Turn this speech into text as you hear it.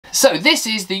So this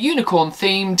is the unicorn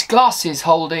themed glasses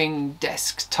holding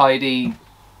desk tidy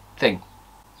thing.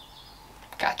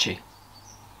 Catchy.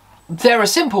 There are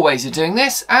simple ways of doing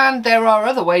this, and there are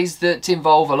other ways that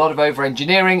involve a lot of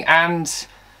over-engineering and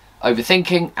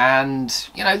overthinking and,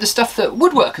 you know, the stuff that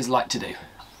woodworkers like to do.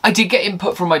 I did get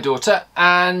input from my daughter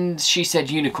and she said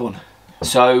unicorn.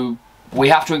 So we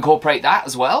have to incorporate that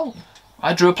as well.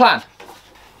 I drew a plan.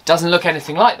 It doesn't look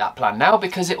anything like that plan now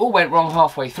because it all went wrong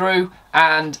halfway through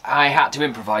and I had to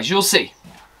improvise, you'll see.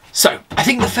 So I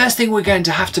think the first thing we're going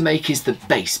to have to make is the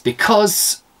base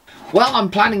because, well,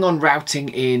 I'm planning on routing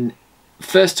in,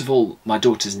 first of all, my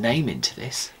daughter's name into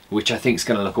this, which I think is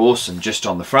going to look awesome just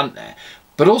on the front there.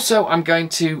 But also I'm going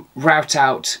to route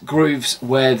out grooves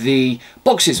where the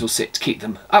boxes will sit to keep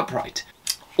them upright.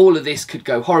 All of this could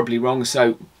go horribly wrong,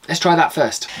 so let's try that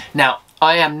first. Now,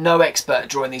 I am no expert at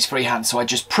drawing these freehand, so I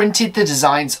just printed the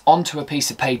designs onto a piece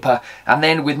of paper and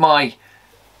then with my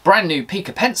brand new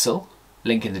Pica pencil,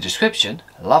 link in the description,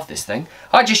 I love this thing,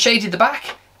 I just shaded the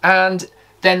back and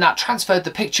then that transferred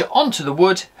the picture onto the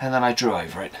wood and then I drew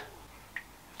over it.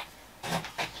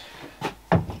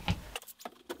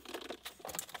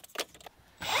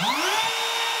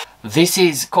 This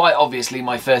is quite obviously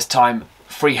my first time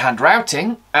freehand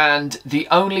routing, and the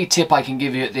only tip I can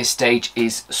give you at this stage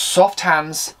is soft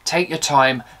hands, take your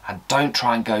time, and don't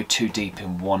try and go too deep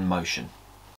in one motion.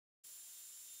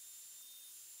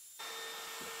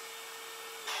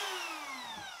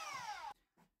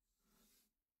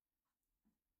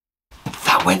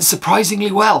 That went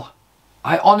surprisingly well.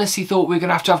 I honestly thought we were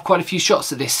going to have quite a few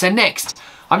shots of this. So next,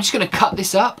 I'm just going to cut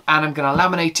this up and I'm going to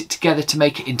laminate it together to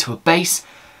make it into a base,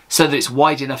 so that it's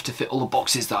wide enough to fit all the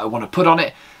boxes that I want to put on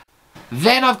it.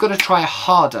 Then I've got to try a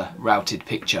harder routed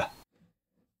picture.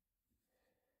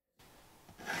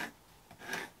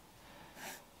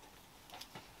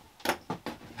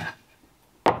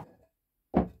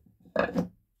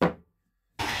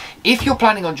 If you're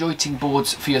planning on jointing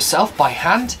boards for yourself by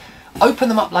hand, open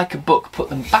them up like a book, put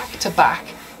them back to back.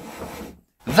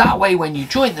 That way when you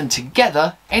joint them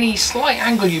together, any slight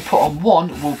angle you put on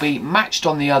one will be matched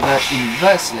on the other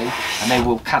inversely and they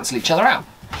will cancel each other out.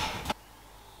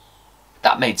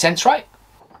 That made sense, right?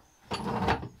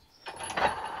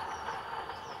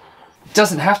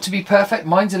 Doesn't have to be perfect.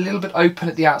 Mine's a little bit open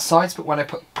at the outsides, but when I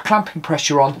put clamping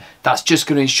pressure on, that's just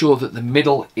going to ensure that the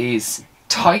middle is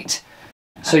tight.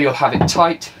 So you'll have it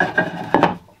tight,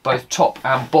 both top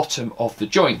and bottom of the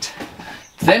joint.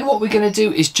 Then what we're going to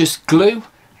do is just glue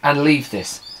and leave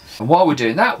this. And while we're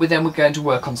doing that, we're going to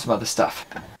work on some other stuff.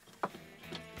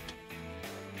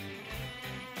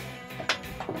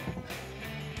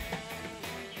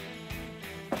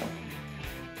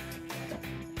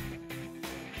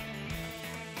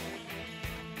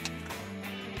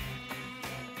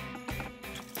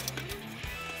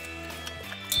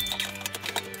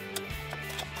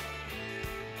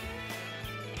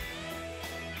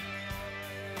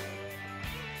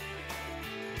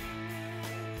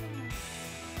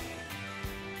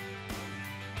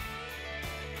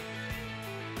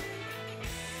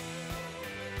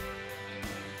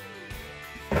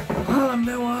 Well, I'm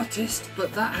no artist,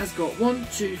 but that has got 1,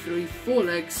 2, 3, 4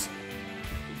 legs,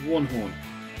 1 horn.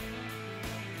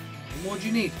 What more do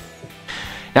you need?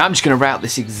 Now I'm just going to route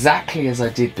this exactly as I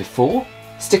did before,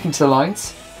 sticking to the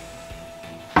lines.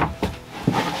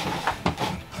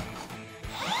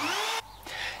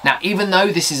 Now, even though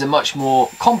this is a much more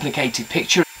complicated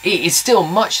picture, it is still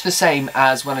much the same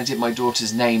as when I did my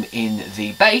daughter's name in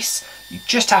the base. You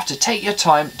just have to take your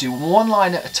time, do one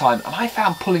line at a time, and I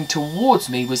found pulling towards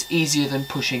me was easier than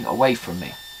pushing away from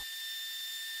me.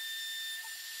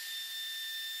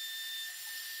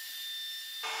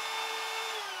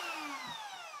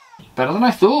 Better than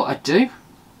I thought I'd do.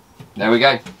 There we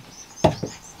go.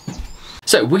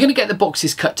 So we're going to get the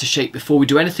boxes cut to shape before we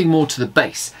do anything more to the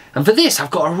base. And for this,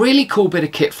 I've got a really cool bit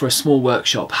of kit for a small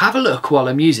workshop. Have a look while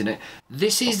I'm using it.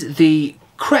 This is the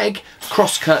Craig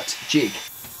crosscut jig.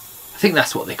 I think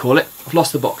that's what they call it. I've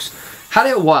lost the box. Had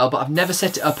it a while, but I've never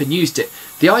set it up and used it.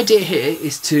 The idea here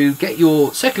is to get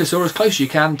your circular saw as close as you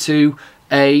can to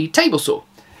a table saw.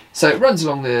 So it runs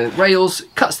along the rails,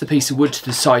 cuts the piece of wood to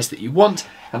the size that you want,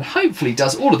 and hopefully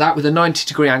does all of that with a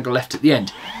 90-degree angle left at the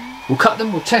end. We'll cut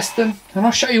them, we'll test them, and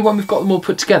I'll show you when we've got them all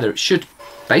put together. It should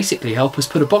basically help us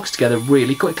put a box together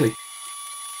really quickly.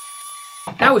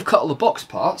 Now we've cut all the box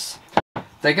parts,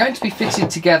 they're going to be fitted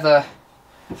together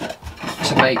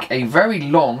to make a very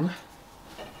long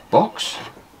box,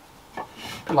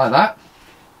 like that,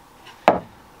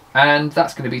 and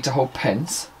that's going to be to hold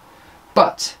pens.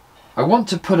 But I want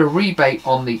to put a rebate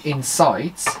on the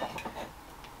insides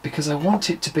because I want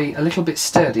it to be a little bit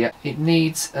sturdier. It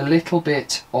needs a little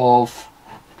bit of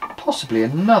possibly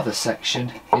another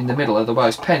section in the middle,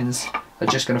 otherwise pens are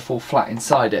just going to fall flat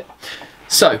inside it.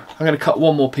 So I'm going to cut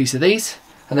one more piece of these,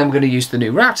 and then we're going to use the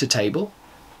new router table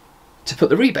to put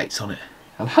the rebates on it.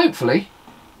 And hopefully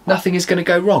nothing is going to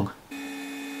go wrong.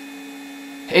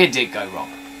 It did go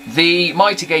wrong. The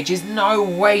mitre gauge is no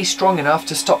way strong enough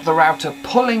to stop the router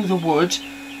pulling the wood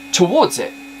towards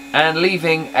it and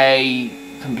leaving a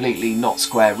completely not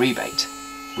square rebate,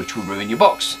 which will ruin your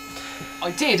box.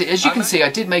 I did, as you can see,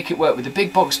 I did make it work with the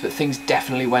big box, but things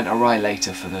definitely went awry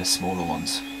later for the smaller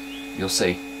ones. You'll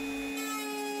see.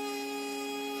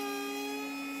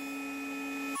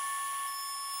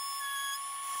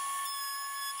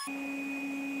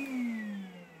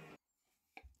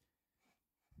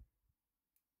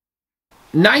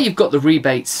 Now you've got the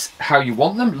rebates how you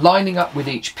want them, lining up with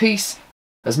each piece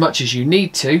as much as you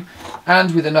need to,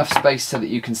 and with enough space so that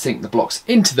you can sink the blocks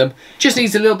into them. Just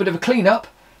needs a little bit of a clean up,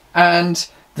 and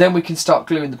then we can start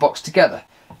gluing the box together.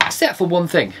 Except for one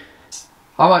thing.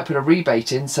 I might put a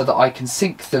rebate in so that I can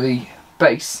sink the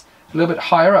base a little bit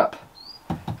higher up.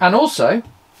 And also,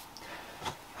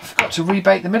 I forgot to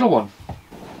rebate the middle one.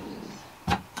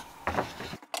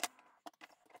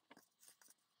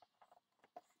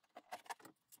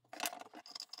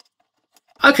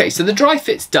 Okay, so the dry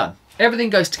fit's done.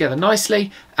 Everything goes together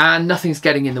nicely and nothing's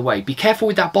getting in the way. Be careful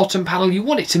with that bottom panel. You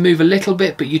want it to move a little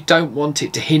bit, but you don't want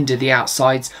it to hinder the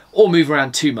outsides or move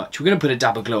around too much. We're going to put a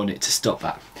dab of glue on it to stop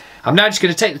that. I'm now just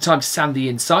going to take the time to sand the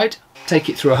inside, take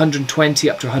it through 120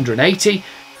 up to 180.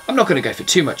 I'm not going to go for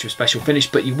too much of a special finish,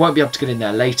 but you won't be able to get in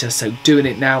there later, so doing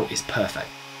it now is perfect.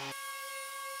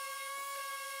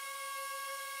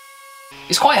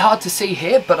 It's quite hard to see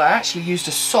here, but I actually used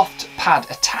a soft pad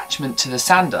attachment to the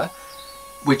sander,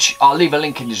 which I'll leave a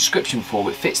link in the description for,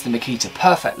 which fits the Makita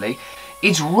perfectly.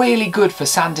 It's really good for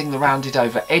sanding the rounded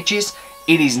over edges.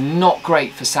 It is not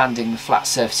great for sanding the flat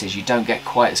surfaces. You don't get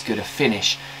quite as good a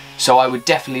finish. So I would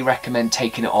definitely recommend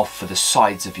taking it off for the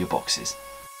sides of your boxes.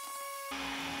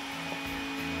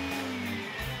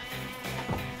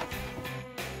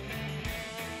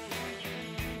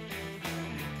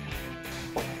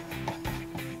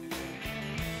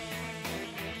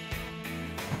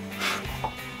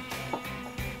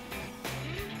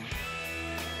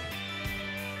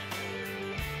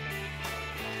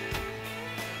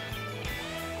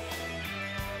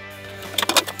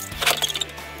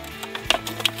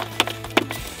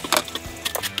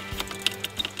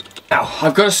 Now,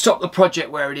 I've got to stop the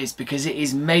project where it is because it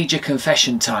is major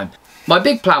confession time. My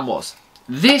big plan was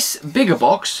this bigger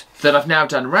box that I've now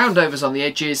done roundovers on the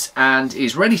edges and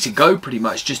is ready to go pretty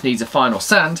much, just needs a final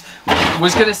sand,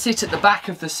 was going to sit at the back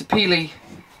of the sapele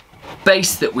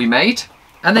base that we made,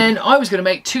 and then I was going to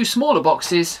make two smaller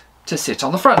boxes to sit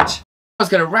on the front. I was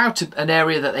going to route an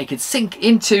area that they could sink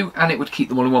into and it would keep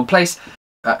them all in one place,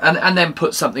 and then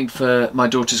put something for my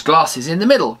daughter's glasses in the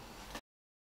middle.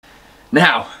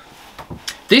 Now,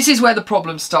 this is where the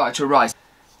problems started to arise.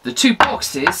 The two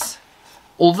boxes,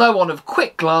 although on a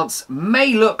quick glance,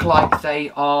 may look like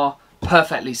they are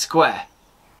perfectly square,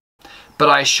 but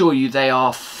I assure you they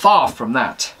are far from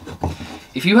that.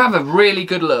 If you have a really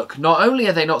good look, not only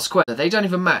are they not square, they don't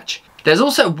even match. There's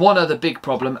also one other big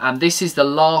problem, and this is the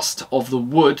last of the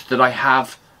wood that I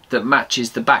have that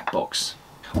matches the back box.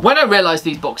 When I realised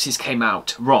these boxes came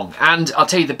out wrong, and I'll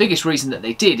tell you the biggest reason that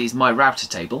they did is my router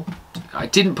table. I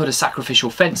didn't put a sacrificial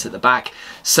fence at the back,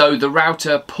 so the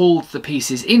router pulled the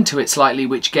pieces into it slightly,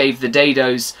 which gave the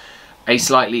dados a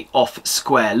slightly off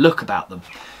square look about them.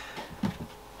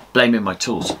 Blaming my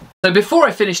tools. So before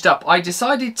I finished up, I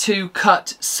decided to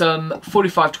cut some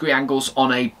 45-degree angles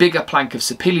on a bigger plank of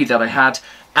sapele that I had,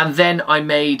 and then I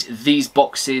made these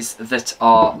boxes that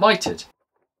are mitered.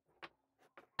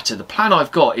 So the plan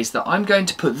I've got is that I'm going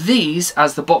to put these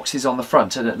as the boxes on the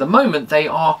front, and at the moment they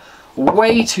are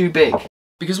way too big,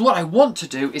 because what I want to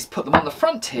do is put them on the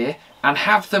front here and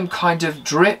have them kind of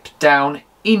drip down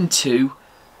into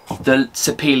the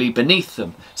sapele beneath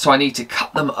them. So I need to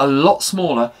cut them a lot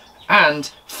smaller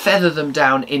and feather them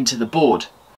down into the board.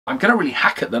 I'm going to really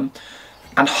hack at them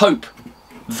and hope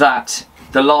that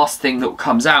the last thing that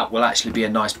comes out will actually be a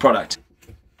nice product.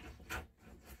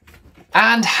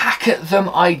 And hack at them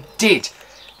I did.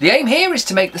 The aim here is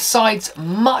to make the sides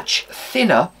much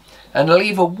thinner and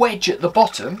leave a wedge at the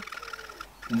bottom.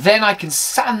 Then I can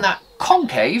sand that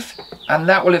concave and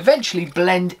that will eventually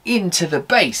blend into the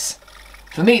base.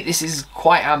 For me, this is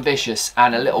quite ambitious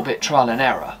and a little bit trial and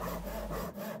error.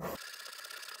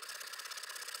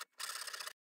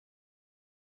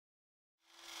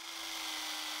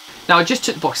 Now I just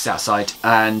took the boxes outside,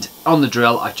 and on the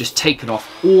drill I've just taken off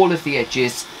all of the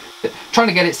edges, trying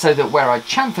to get it so that where I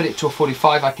chamfered it to a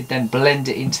 45 I could then blend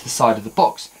it into the side of the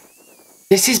box.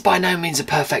 This is by no means a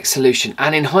perfect solution,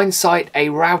 and in hindsight a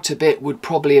router bit would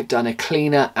probably have done a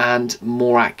cleaner and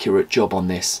more accurate job on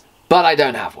this, but I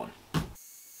don't have one.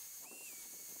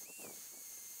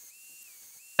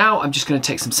 Now I'm just going to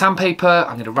take some sandpaper,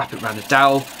 I'm going to wrap it around a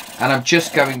dowel, and I'm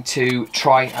just going to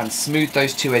try and smooth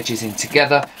those two edges in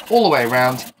together all the way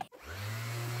around.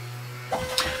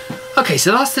 Okay,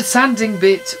 so that's the sanding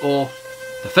bit, or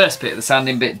the first bit of the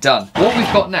sanding bit, done. What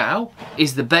we've got now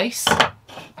is the base,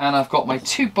 and I've got my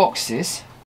two boxes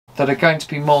that are going to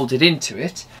be moulded into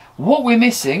it. What we're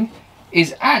missing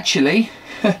is actually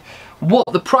what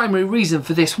the primary reason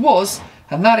for this was,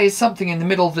 and that is something in the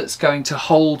middle that's going to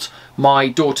hold my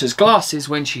daughter's glasses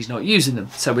when she's not using them,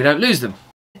 so we don't lose them.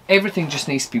 Everything just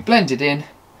needs to be blended in.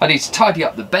 I need to tidy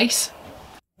up the base.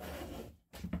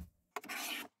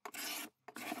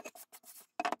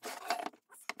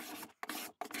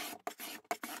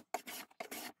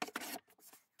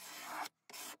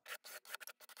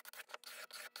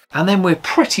 And then we're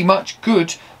pretty much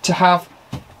good to have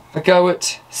a go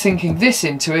at sinking this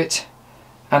into it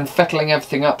and fettling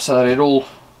everything up so that it all...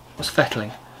 What's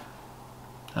fettling?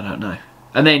 I don't know.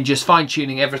 And then just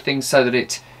fine-tuning everything so that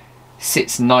it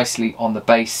sits nicely on the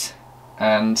base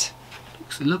and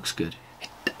it looks good.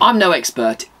 I'm no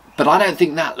expert, but I don't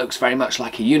think that looks very much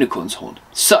like a unicorn's horn.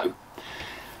 So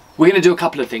we're going to do a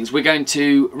couple of things. We're going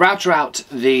to router out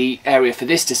the area for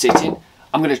this to sit in.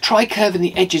 I'm going to try curving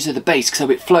the edges of the base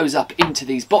so it flows up into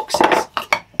these boxes.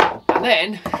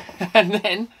 And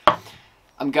then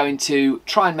I'm going to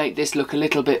try and make this look a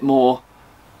little bit more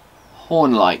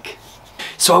horn-like.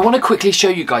 So I want to quickly show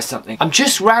you guys something. I'm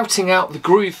just routing out the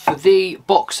groove for the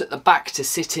box at the back to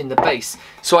sit in the base.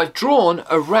 So I've drawn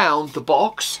around the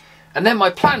box, and then my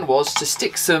plan was to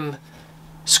stick some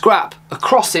scrap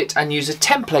across it and use a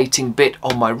templating bit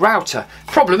on my router.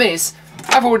 Problem is,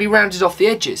 I've already rounded off the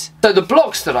edges. So the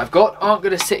blocks that I've got aren't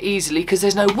going to sit easily because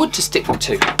there's no wood to stick them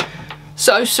to.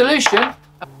 So, solution,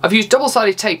 I've used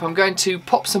double-sided tape. I'm going to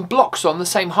pop some blocks on the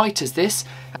same height as this,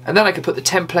 and then I can put the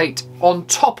template on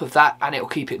top of that and it'll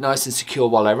keep it nice and secure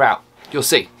while I route. You'll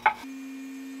see.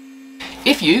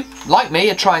 If you, like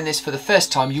me, are trying this for the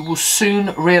first time, you will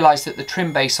soon realise that the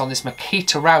trim base on this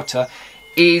Makita router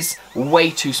is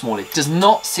way too small. It does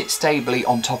not sit stably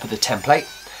on top of the template.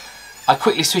 I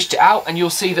quickly switched it out and you'll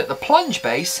see that the plunge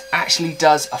base actually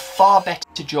does a far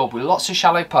better job with lots of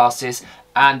shallow passes,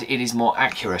 and it is more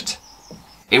accurate.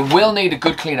 It will need a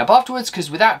good clean up afterwards because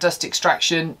without dust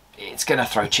extraction it's going to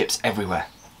throw chips everywhere.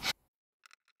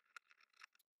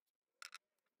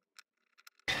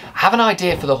 I have an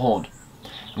idea for the horn.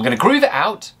 I'm going to groove it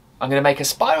out, I'm going to make a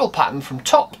spiral pattern from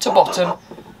top to bottom,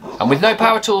 and with no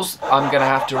power tools I'm going to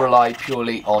have to rely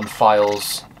purely on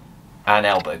files and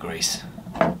elbow grease.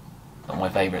 Not my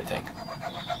favourite thing.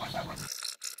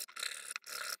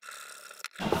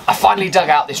 I finally dug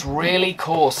out this really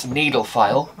coarse needle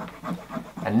file,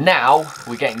 and now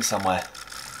we're getting somewhere.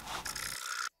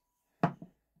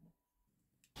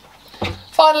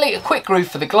 Finally, a quick groove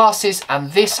for the glasses,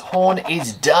 and this horn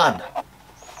is done.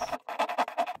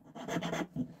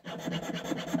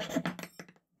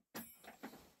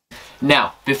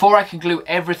 Now, before I can glue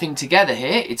everything together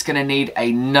here, it's going to need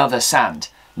another sand.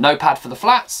 No pad for the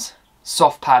flats,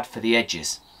 soft pad for the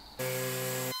edges.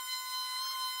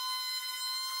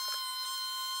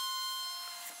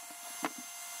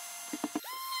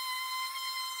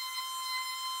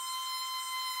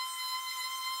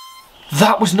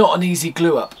 That was not an easy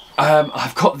glue up.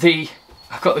 I've got the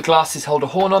glasses holder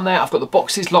horn on there, I've got the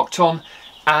boxes locked on,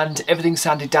 and everything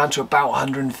sanded down to about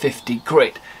 150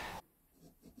 grit.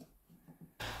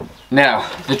 Now,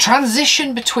 the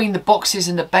transition between the boxes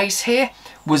and the base here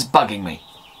was bugging me.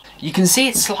 You can see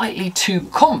it's slightly too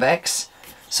convex,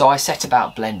 so I set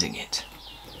about blending it.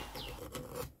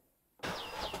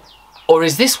 Or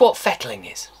is this what fettling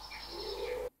is?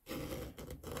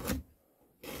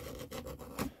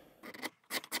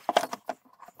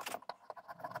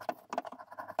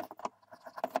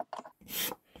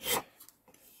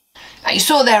 Now you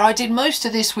saw there I did most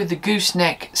of this with the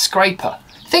gooseneck scraper,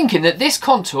 thinking that this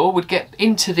contour would get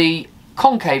into the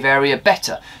concave area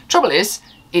better. Trouble is,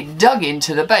 it dug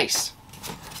into the base.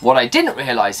 What I didn't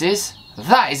realise is,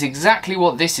 that is exactly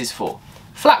what this is for.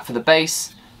 Flat for the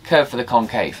base, curve for the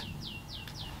concave.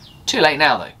 Too late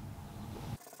now though.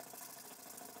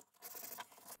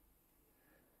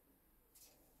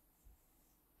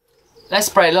 Let's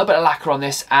spray a little bit of lacquer on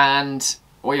this, and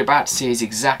what you're about to see is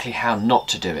exactly how not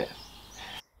to do it.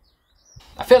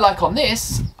 I feel like on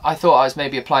this, I thought I was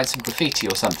maybe applying some graffiti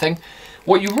or something.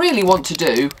 What you really want to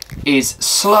do is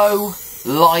slow,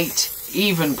 light,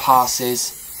 even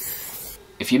passes.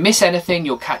 If you miss anything,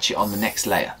 you'll catch it on the next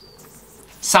layer.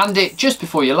 Sand it just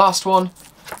before your last one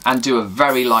and do a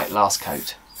very light last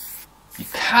coat. You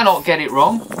cannot get it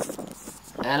wrong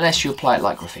unless you apply it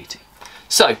like graffiti.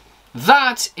 So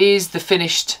that is the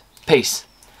finished piece.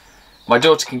 My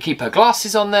daughter can keep her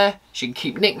glasses on there, she can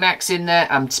keep knickknacks in there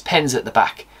and pens at the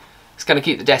back. It's going to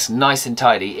keep the desk nice and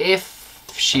tidy if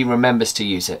she remembers to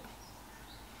use it.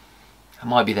 That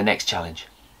might be the next challenge.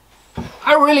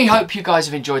 I really hope you guys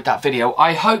have enjoyed that video.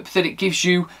 I hope that it gives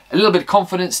you a little bit of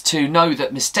confidence to know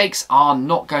that mistakes are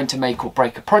not going to make or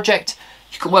break a project.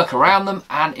 You can work around them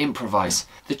and improvise.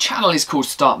 The channel is called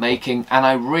Start Making, and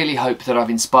I really hope that I've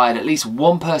inspired at least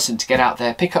one person to get out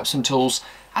there, pick up some tools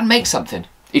and make something.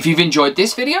 If you've enjoyed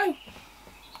this video,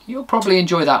 you'll probably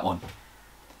enjoy that one.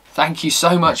 Thank you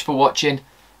so much for watching.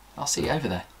 I'll see you over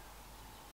there.